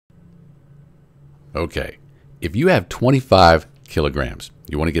Okay, if you have 25 kilograms,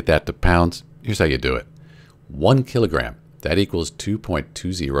 you want to get that to pounds, here's how you do it. 1 kilogram, that equals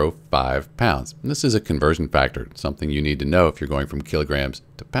 2.205 pounds. And this is a conversion factor, something you need to know if you're going from kilograms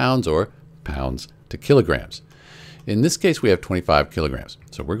to pounds or pounds to kilograms. In this case, we have 25 kilograms.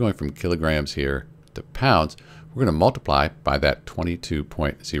 So we're going from kilograms here to pounds. We're going to multiply by that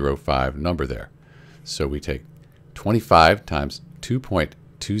 22.05 number there. So we take 25 times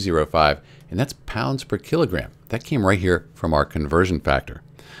 2.205, and that's pounds per kilogram. That came right here from our conversion factor.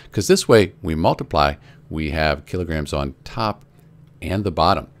 Because this way we multiply, we have kilograms on top and the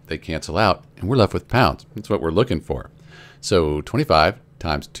bottom. They cancel out, and we're left with pounds. That's what we're looking for. So 25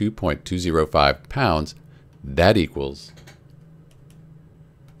 times 2.205 pounds, that equals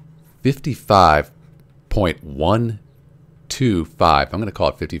 55.125. I'm going to call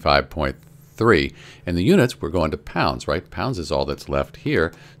it 55.3. And the units, we're going to pounds, right? Pounds is all that's left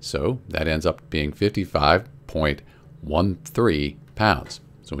here. So that ends up being 55.13 pounds.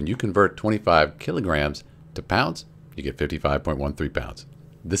 So when you convert 25 kilograms to pounds, you get 55.13 pounds.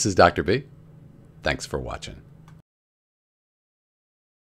 This is Dr. B. Thanks for watching.